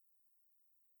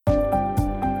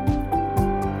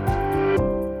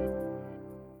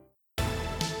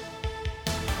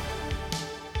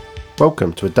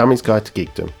Welcome to A Dummy's Guide to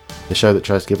Geekdom, the show that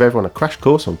tries to give everyone a crash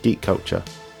course on geek culture.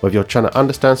 Whether you're trying to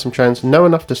understand some trends, know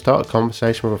enough to start a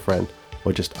conversation with a friend,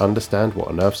 or just understand what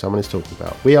on earth someone is talking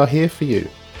about, we are here for you.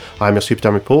 I'm your Super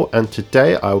Dummy Paul, and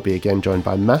today I will be again joined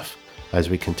by Math as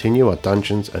we continue our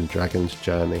Dungeons and Dragons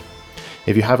journey.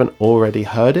 If you haven't already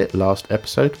heard it, last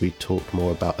episode we talked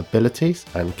more about abilities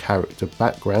and character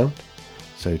background,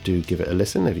 so do give it a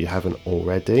listen if you haven't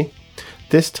already.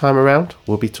 This time around,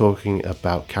 we'll be talking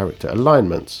about character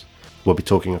alignments, we'll be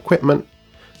talking equipment,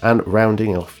 and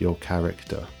rounding off your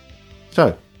character.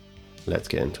 So, let's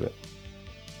get into it.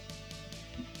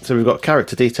 So we've got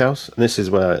character details, and this is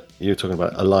where you're talking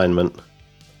about alignment.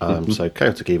 So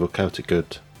chaotic evil, chaotic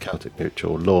good, chaotic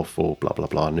neutral, lawful, blah blah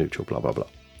blah, neutral, blah blah blah.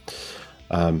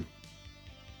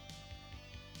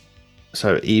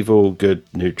 So evil, good,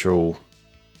 neutral,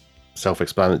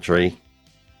 self-explanatory.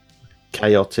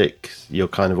 Chaotic, you're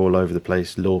kind of all over the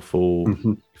place. Lawful,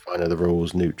 you find out the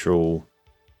rules. Neutral,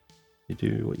 you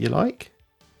do what you like.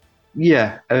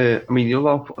 Yeah, I mean, your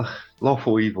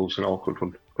lawful evil's an awkward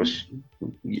one because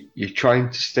you're trying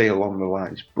to stay along the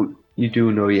lines, but you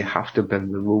do know you have to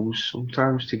bend the rules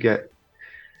sometimes to get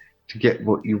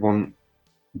what you want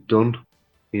done.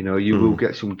 You know, you will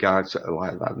get some guards that are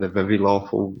like that. They're very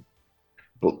lawful,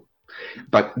 but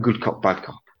good cop, bad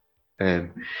cop.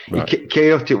 Right.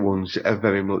 Chaotic ones are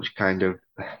very much kind of.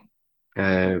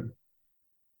 I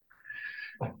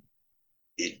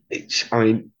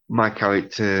mean, my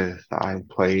character that I'm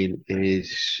playing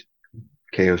is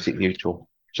chaotic neutral,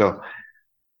 so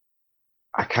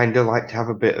I kind of like to have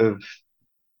a bit of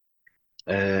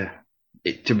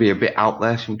it to be a bit out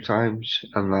there sometimes,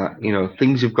 and that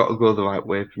things have got to go the right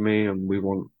way for me, and we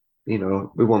want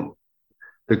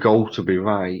the goal to be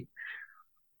right.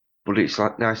 But it's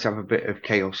like nice to have a bit of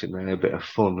chaos in there, a bit of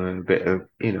fun, and a bit of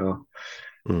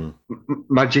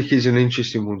magic is an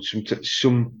interesting one.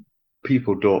 Some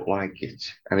people don't like it,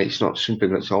 and it's not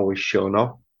something that's always shown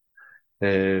off.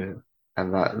 And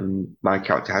my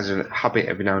character has a habit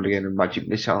every now and again of magic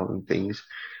missile and things,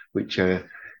 which are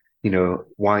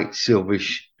white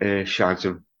silverish shards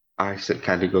of ice that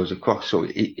kind of goes across, so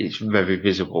it's very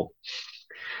visible.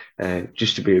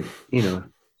 Just to be,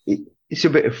 it's a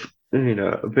bit of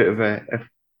a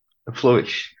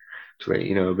flourish to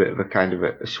it, a bit of a kind of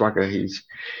a swagger. He's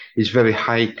very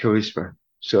high charisma,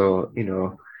 so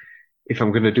if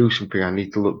I'm going to do something, I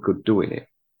need to look good doing it.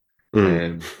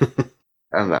 And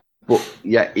that, but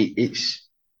yeah, it's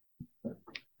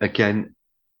again.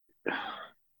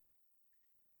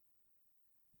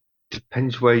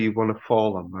 Depends where you want to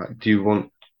fall on that. Do you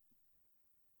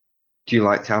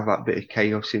like to have that bit of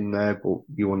chaos in there, but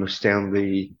you want to stay on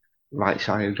the right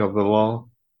side of the law?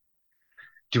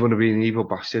 Do you want to be an evil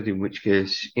bastard? In which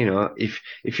case,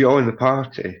 if you're in the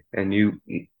party and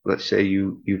let's say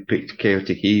you picked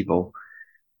chaotic evil,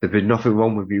 there'd be nothing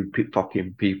wrong with you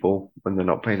pickpocketing people when they're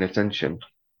not paying attention.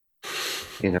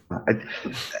 I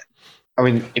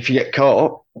mean, if you get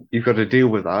caught, you've got to deal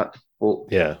with that. But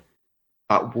Yeah.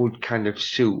 that would kind of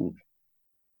suit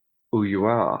who you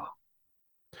are.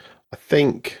 I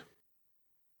think,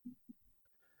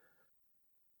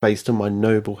 based on my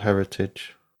noble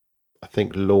heritage, I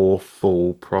think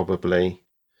lawful probably.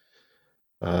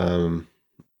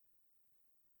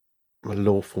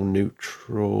 Lawful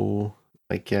neutral,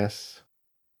 I guess.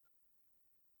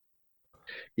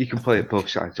 You can play it both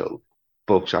sides of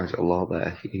the law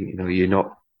there. You're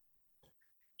not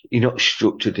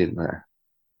structured in there.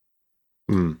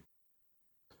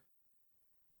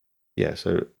 Yeah,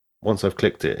 so once I've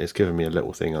clicked it, it's given me a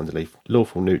little thing underneath.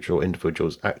 Lawful neutral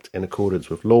individuals act in accordance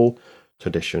with law,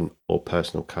 tradition, or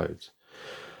personal codes.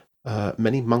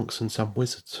 Many monks and some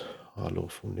wizards are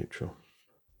lawful neutral.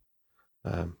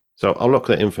 So I'll lock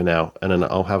that in for now, and then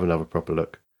I'll have another proper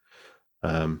look.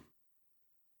 And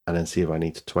then see if I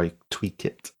need to tweak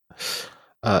it.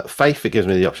 Faith, it gives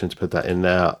me the option to put that in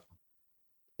there.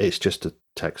 It's just a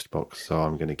text box, so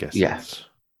I'm going to guess it's...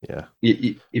 Yeah.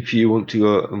 If you want to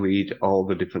go and read all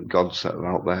the different gods that are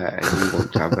out there and you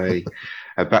want to have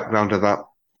a background of that,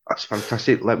 that's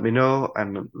fantastic. Let me know,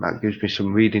 and that gives me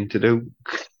some reading to do.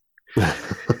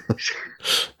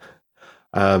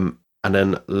 And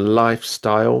then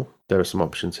lifestyle, there are some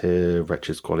options here: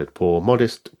 wretched, squalid, poor,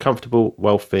 modest, comfortable,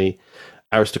 wealthy,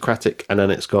 aristocratic, and then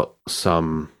it's got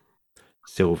some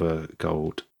silver,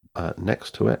 gold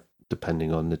next to it,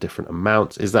 depending on the different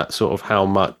amounts. Is that sort of how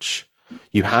much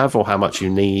you have or how much you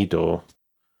need? Or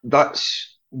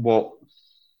that's what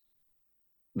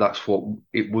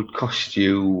it would cost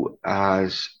you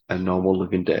as a normal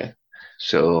living day.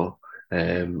 So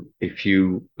if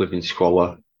you live in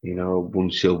squalor,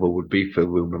 1 silver would be for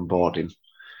room and boarding.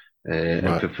 and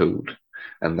Right. for food.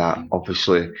 And that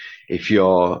obviously, if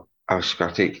you're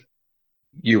aristocratic,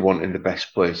 you want in the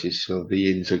best places. So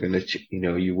the inns are going to,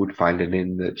 you would find an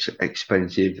inn that's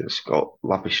expensive, that's got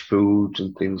lavish foods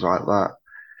and things like that.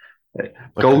 Uh,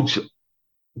 Okay. Golds,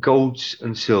 golds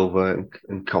and silver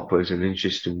and copper is an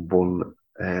interesting one.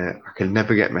 I can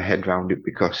never get my head around it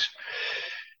because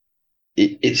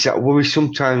it's that worry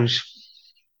sometimes.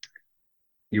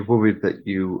 You're worried that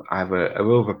you either are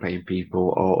overpaying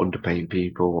people or underpaying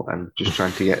people, and just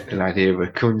trying to get an idea of a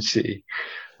currency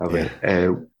of Yeah. it.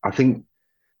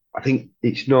 I think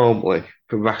it's normally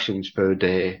for rations per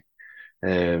day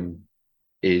um,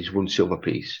 is one silver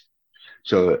piece.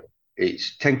 So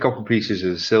it's 10 copper pieces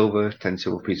of silver, 10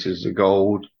 silver pieces of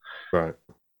gold, Right.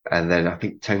 and then I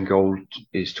think 10 gold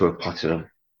is to a platinum.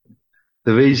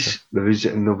 There Okay. is there is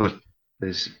another.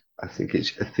 There's I think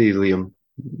it's Ethereum.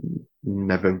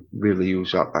 Never really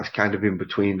use that. That's kind of in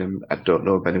between them. I don't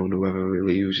know of anyone who ever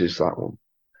really uses that one.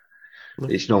 No,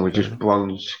 It's normally fair just enough.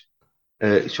 bronze,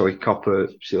 sorry, copper,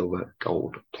 silver,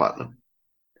 gold, platinum.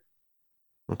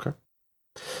 Okay.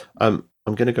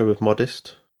 I'm going to go with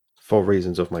modest for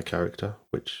reasons of my character,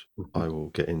 which I will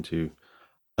get into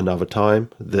another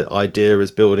time. The idea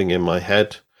is building in my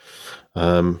head.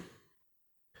 Um,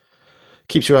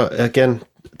 keeps you out again.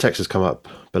 Text has come up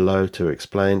below to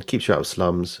explain. Keeps you out of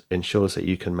slums. Ensures that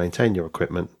you can maintain your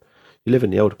equipment. You live in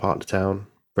the older part of the town,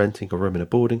 renting a room in a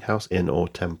boarding house, inn, or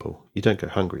temple. You don't go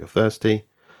hungry or thirsty.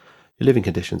 Your living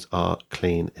conditions are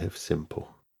clean if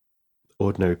simple.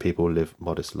 Ordinary people live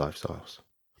modest lifestyles.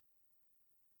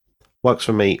 Works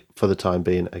for me for the time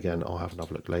being. Again, I'll have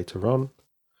another look later on.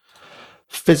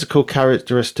 Physical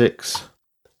characteristics.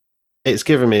 It's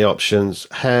given me options: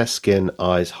 hair, skin,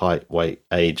 eyes, height, weight,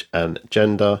 age, and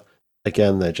gender.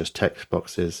 Again, they're just text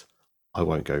boxes. I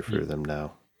won't go You, through them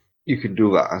now. you can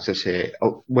do that, as I say.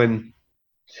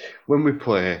 When we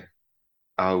play,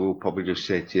 I will probably just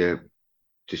say to you,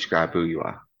 describe who you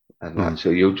are, and Mm, that. So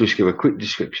you'll just give a quick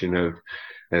description of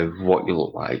what you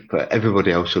look like, but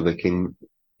everybody else so they can,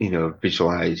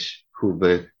 visualize who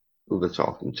they're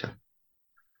talking to.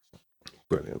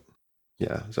 brilliant.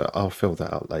 Yeah, so I'll fill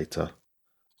that out later.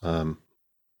 Um,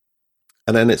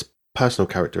 and then it's personal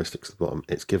characteristics at the bottom.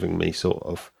 It's giving me sort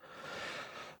of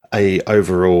a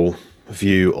overall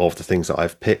view of the things that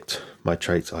I've picked. My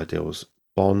traits, ideals,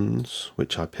 bonds,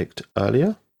 which I picked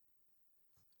earlier.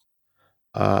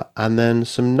 And then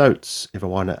some notes if I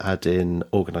want to add in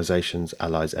organizations,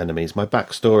 allies, enemies, my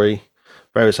backstory,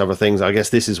 various other things. I guess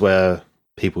this is where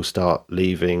people start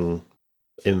leaving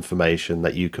information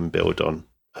that you can build on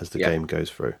as the Yeah, game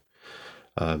goes through.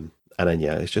 And then,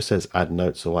 yeah, it just says add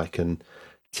notes so I can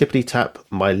tippity tap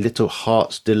my little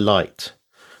heart's delight,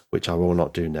 which I will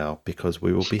not do now because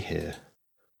we will be here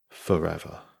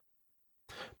forever.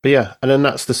 But yeah, and then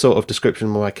that's the sort of description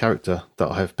of my character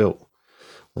that I have built.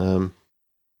 Um,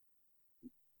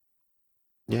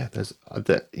 yeah, there's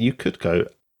that you could go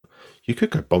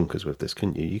bonkers with this,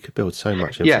 couldn't you? You could build so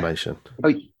much yeah. information.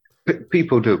 Like,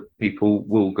 people do. People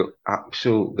will go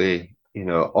absolutely,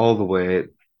 all the way.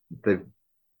 The,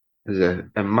 there's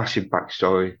a massive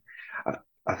backstory.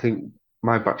 I think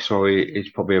my backstory is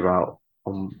probably about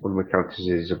one of my characters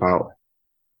is about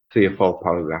 3 or 4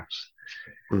 paragraphs.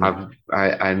 Mm.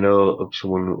 I know of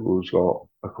someone who's got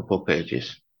a couple of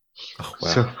pages. Oh wow.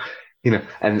 So,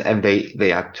 and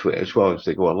they add to it as well as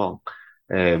they go along.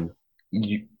 Um,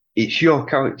 it's your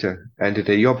character, end of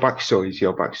the day. Your backstory is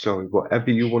your backstory.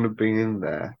 Whatever you want to bring in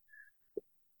there,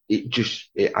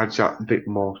 it adds that bit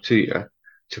more to you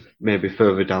to maybe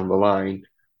further down the line.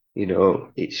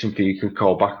 It's something you can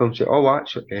call back on and say, oh,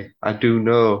 actually, I do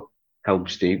know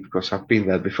Helm's Deep because I've been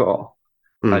there before.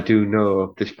 I Mm. do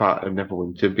know this part of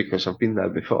Neverwinter because I've been there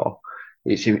before.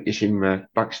 It's in my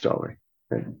backstory,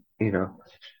 and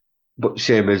But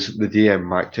same as the DM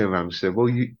might turn around and say, "Well,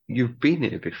 you've been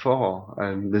here before,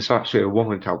 and there's actually a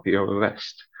warrant out for your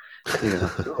arrest." Yeah.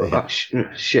 That's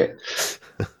shit.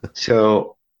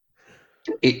 So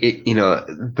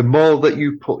the more that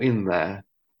you put in there,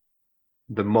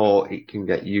 the more it can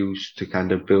get used to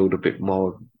kind of build a bit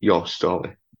more of your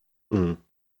story. Mm.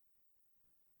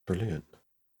 Brilliant.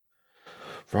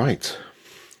 Right.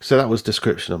 So that was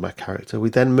description of my character. We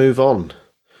then move on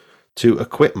to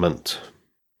equipment.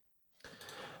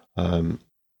 Um,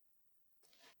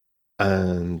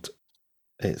 and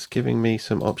it's giving me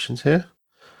some options here,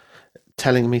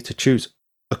 telling me to choose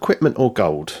equipment or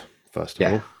gold, first of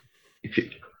Yeah. all. If you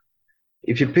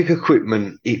if you pick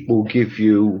equipment, it will give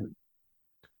you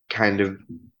kind of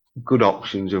good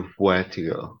options of where to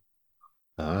go.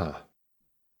 Ah.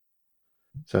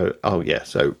 So, oh yeah,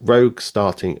 so rogue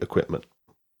starting equipment.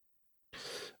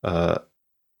 Uh,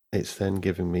 it's then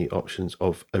giving me options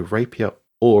of a rapier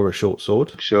or a short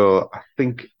sword. So I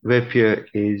think rapier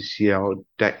is your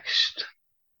dex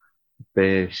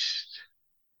based.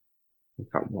 In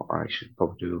fact, what I should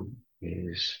probably do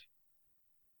is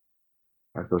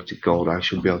if I go to gold, I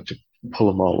should be able to pull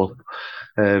them all up.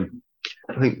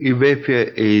 I think your rapier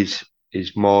is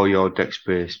more your dex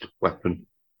based weapon.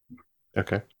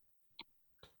 Okay.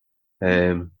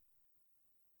 Um,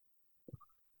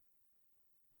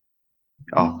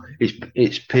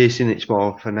 it's piercing. It's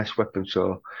more finesse weapon.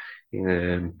 So,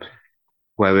 um,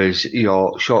 whereas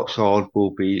your short sword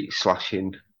will be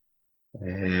slashing,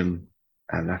 and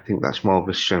I think that's more of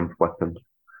a strength weapon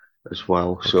as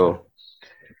well. Okay. So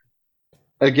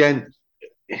again,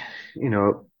 you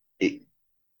know,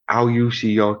 how you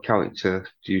see your character.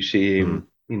 Do you see Mm.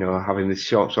 him, having this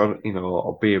short sword,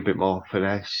 or be a bit more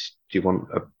finesse? Do you want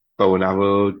a bow and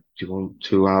arrow? Do you want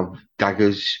to have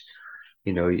daggers?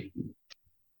 You know,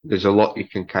 there's a lot you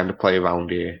can kind of play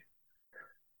around here.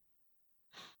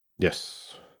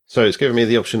 Yes. So it's giving me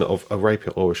the option of a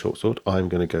rapier or a short sword. I'm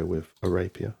going to go with a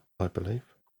rapier, I believe.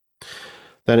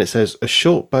 Then it says a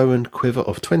short bow and quiver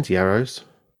of 20 arrows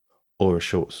or a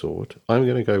short sword. I'm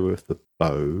going to go with the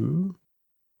bow.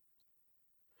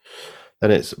 Then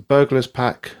it's burglar's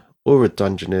pack or a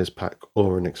dungeoneer's pack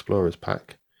or an explorer's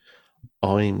pack.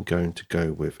 I'm going to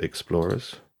go with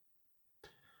explorers.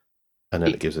 And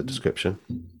then it gives a description.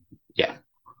 Yeah.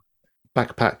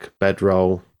 Backpack,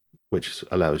 bedroll, which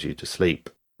allows you to sleep.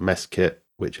 Mess kit,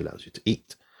 which allows you to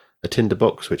eat. A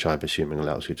tinderbox, which I'm assuming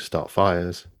allows you to start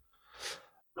fires.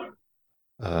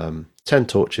 10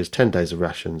 torches, 10 days of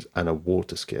rations, and a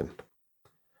water skin.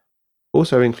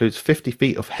 Also includes 50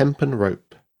 feet of hempen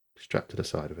rope strapped to the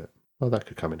side of it. Well, that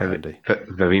could come in Very, handy.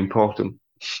 very important.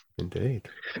 Indeed.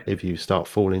 If you start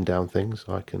falling down things,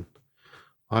 I can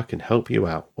help you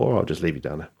out, or I'll just leave you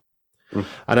down there. Mm.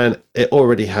 And then it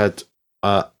already had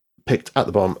picked at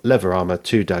the bottom leather armor,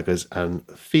 2 daggers, and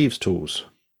thieves' tools.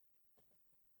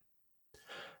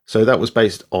 So that was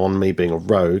based on me being a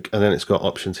rogue, and then it's got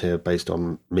options here based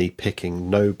on me picking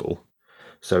noble.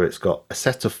 So it's got a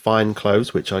set of fine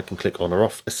clothes, which I can click on or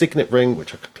off, a signet ring,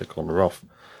 which I can click on or off,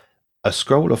 a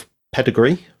scroll of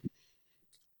pedigree.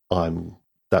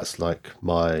 That's like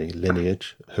my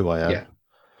lineage, who I am, Yeah.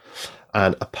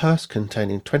 and a purse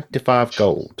containing 25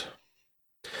 gold.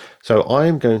 So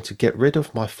I'm going to get rid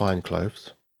of my fine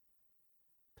clothes,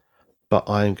 but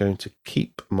I'm going to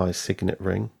keep my signet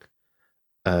ring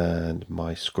and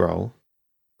my scroll.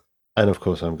 And of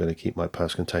course, I'm going to keep my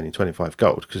purse containing 25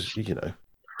 gold because,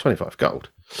 25 gold.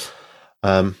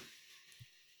 And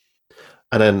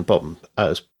then bottom,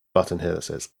 there's a button here that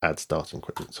says add starting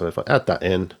equipment. So if I add that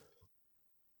in,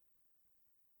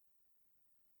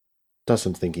 does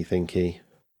some thinky,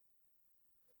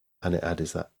 and it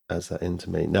adds that into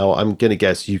me. Now, I'm going to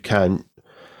guess you can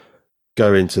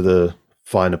go into the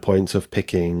finer points of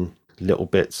picking little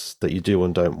bits that you do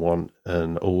and don't want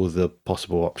and all the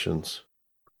possible options.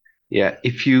 Yeah.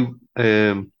 If you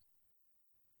where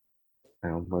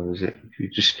is it?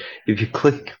 If you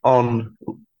click on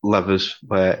levers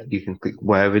where you can click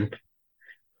wearing, Oh,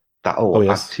 that'll add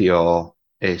yes. to your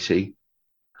AC.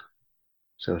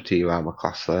 So to your armor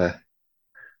class there.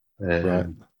 Right.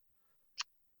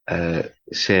 Um,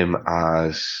 Same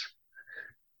as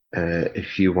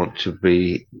if you want to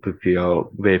be with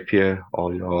your rapier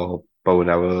or your bow and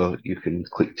arrow, you can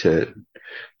click to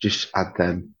just add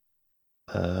them.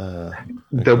 They'll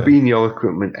Okay. be in your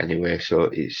equipment anyway, so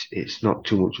it's not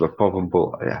too much of a problem.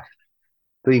 But I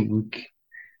think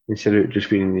instead of it just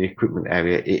being in the equipment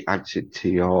area, it adds it to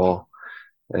your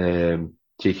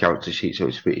character sheet, so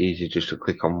it's a bit easier just to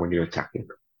click on when you're attacking.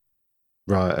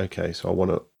 Right. Okay. So I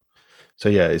want to. So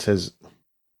yeah, it says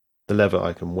the lever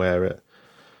I can wear it,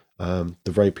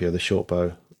 the rapier, the short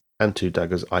bow, and 2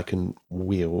 daggers I can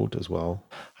wield as well.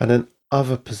 And then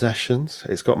other possessions.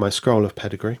 It's got my scroll of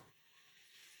pedigree,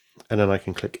 and then I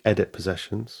can click edit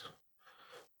possessions,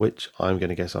 which I'm going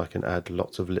to guess I can add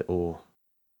lots of little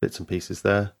bits and pieces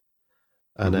there.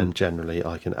 And then generally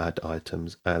I can add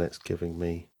items, and it's giving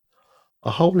me a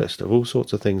whole list of all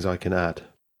sorts of things I can add,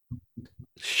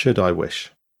 should I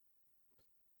wish.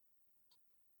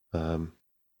 And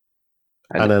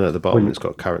then at the bottom, When it's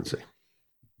got currency.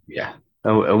 Yeah,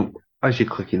 and as you're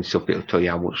clicking stuff, it'll tell you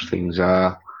how much things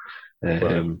are. Right.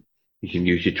 You can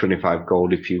use your 25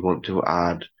 gold if you want to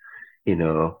add, you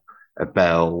know, a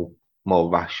bell, more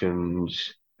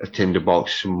rations, a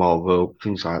tinderbox, some more rope,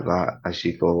 things like that. As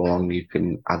you go along, you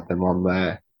can add them on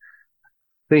there. I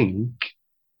think,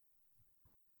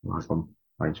 hold on,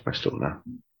 mine's messed up now.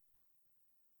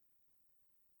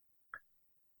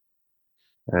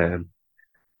 Um,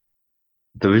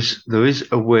 there is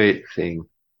a weight thing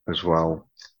as well,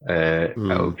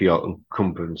 Hmm. of your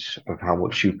encumbrance of how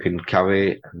much you can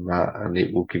carry and that, and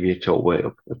it will give you a total weight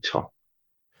up at the top.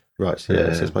 Right, so yeah,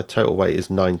 it says Um, my total weight is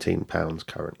 £19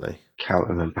 currently. can't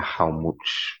remember how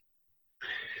much.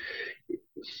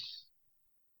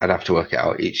 I'd have to work it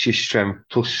out. It's your strength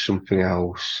plus something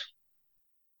else,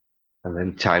 and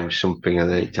then times something, and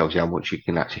then it tells you how much you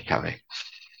can actually carry.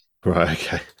 Right,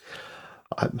 okay.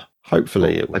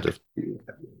 Hopefully But it would have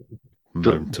moaned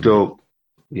don't, to me. don't,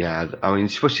 yeah, I mean,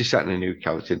 especially setting a new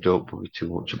character, don't worry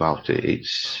too much about it.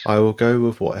 It's I will go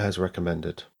with what it has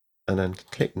recommended and then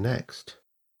click next.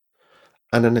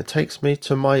 And then it takes me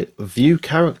to my view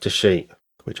character sheet,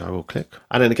 which I will click.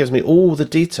 And then it gives me all the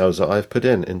details that I've put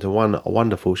in into one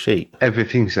wonderful sheet.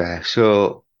 everything's there.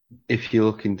 So if you're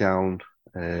looking down,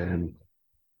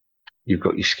 you've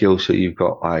got your skills. So you've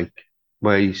got like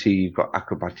where you see you've got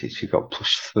acrobatics, you've got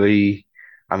 +3,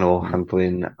 animal Mm.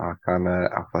 handling, arcana,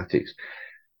 athletics.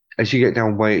 As you get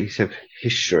down where it says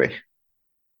history,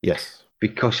 Yes.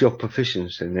 because you're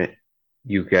proficient in it,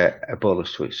 you get a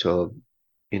bonus to it. So,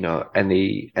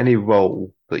 any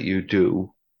role that you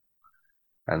do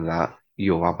and that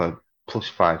you'll have a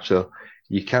 +5. So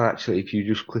you can actually, if you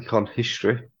just click on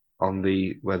history on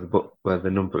the where the book where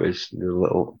the number is, the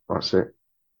little that's it.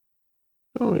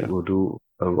 Oh, It yeah. will do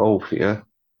a roll for you.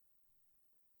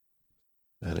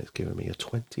 And it's given me a And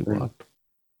 21.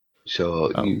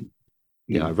 so Oh, you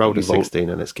yeah. I you rolled a you roll, 16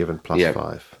 and it's given plus yeah.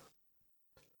 5.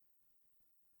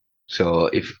 So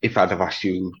if I'd have asked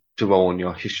you to roll on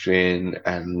your history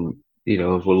and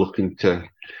if we're looking to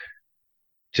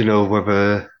know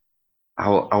whether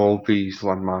how old these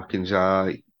landmarkings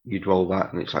are, you'd roll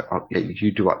that, and it's like, oh, yeah,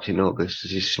 you do actually know this.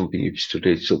 This is something you've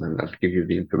studied, so then I'd give you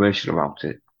the information about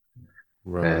it.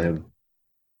 Right. Um,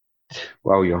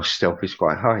 well, your stealth is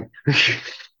quite high.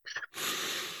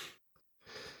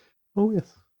 Oh,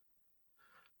 yes.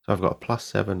 So I've got a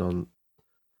 +7 on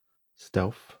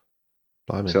stealth.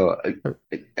 Blimey. So Oh,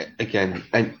 again,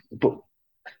 but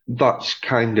that's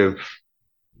kind of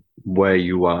where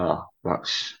you are.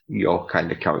 That's your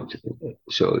kind of character.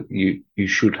 So you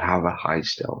should have a high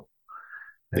stealth.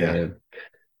 yeah. Um,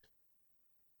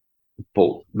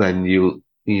 but then your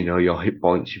hit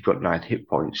points. You've got 9 hit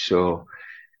points, so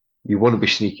you want to be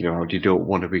sneaking around. You don't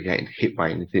want to be getting hit by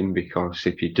anything because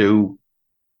if you do,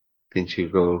 things will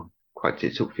go quite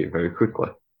tits up for you very quickly.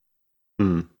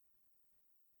 Hmm.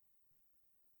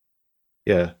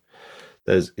 Yeah.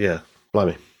 Yeah.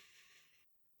 Blimey.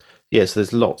 Yes,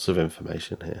 there's lots of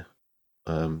information here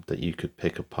that you could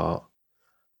pick apart.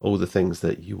 All the things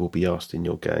that you will be asked in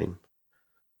your game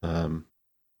um,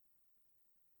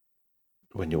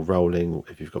 when you're rolling,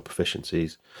 if you've got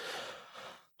proficiencies.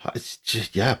 It's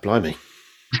just, yeah, blimey.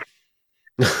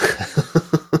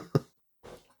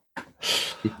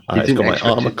 You It's didn't got my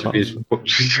expect armor it to be as class.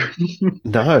 much.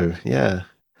 No, yeah.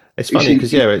 It's You funny see,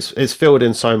 because, yeah, it's filled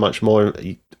in so much more.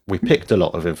 We picked a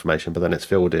lot of information, but then it's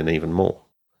filled in even more.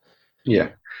 yeah.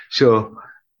 So,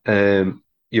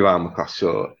 your armor class.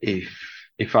 So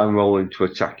if I'm rolling to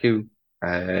attack you,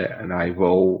 and I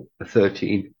roll a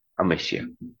 13, I miss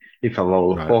you. If I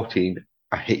roll a Right, 14,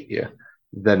 I hit you.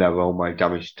 Then I roll my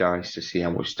damage dice to see how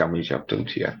much damage I've done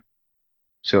to you.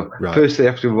 So right, first they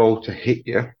have to roll to hit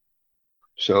you.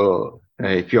 So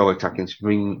if you're attacking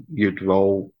spring, you'd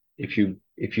roll if you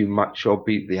match or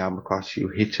beat the armor class, you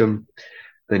hit them.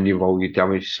 Then you roll your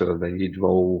damage. So then you'd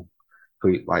roll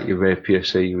for like your rapier.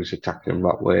 Say you was attacking them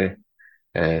that way.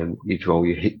 You'd roll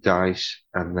your hit dice,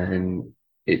 and then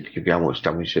it could be how much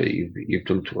damage that you've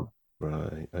done to them.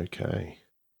 right. Okay.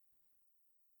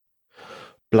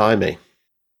 Blimey.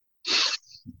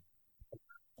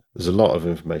 There's a lot of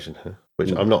information here,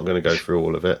 which I'm Mm. not going to go through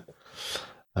all of it.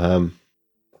 Um,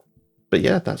 but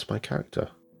yeah, that's my character.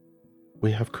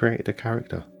 We have created a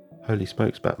character. Holy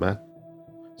smokes, Batman.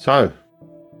 So,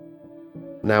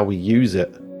 now we use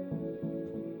it.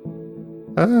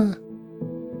 Ah.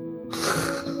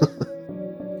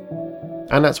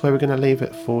 And that's where we're going to leave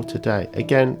it for today.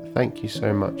 Again, thank you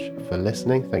so much for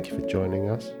listening. Thank you for joining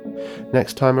us.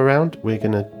 Next time around, we're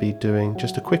going to be doing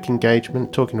just a quick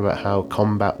engagement, talking about how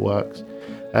combat works,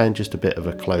 and just a bit of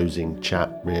a closing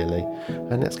chat, really.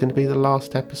 And that's going to be the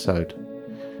last episode.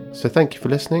 So thank you for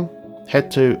listening.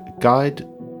 Head to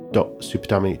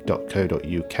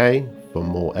guide.superdummy.co.uk for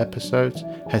more episodes.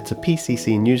 Head to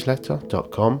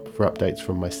pccnewsletter.com for updates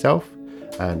from myself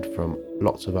and from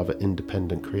lots of other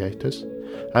independent creators.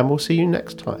 And we'll see you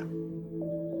next time.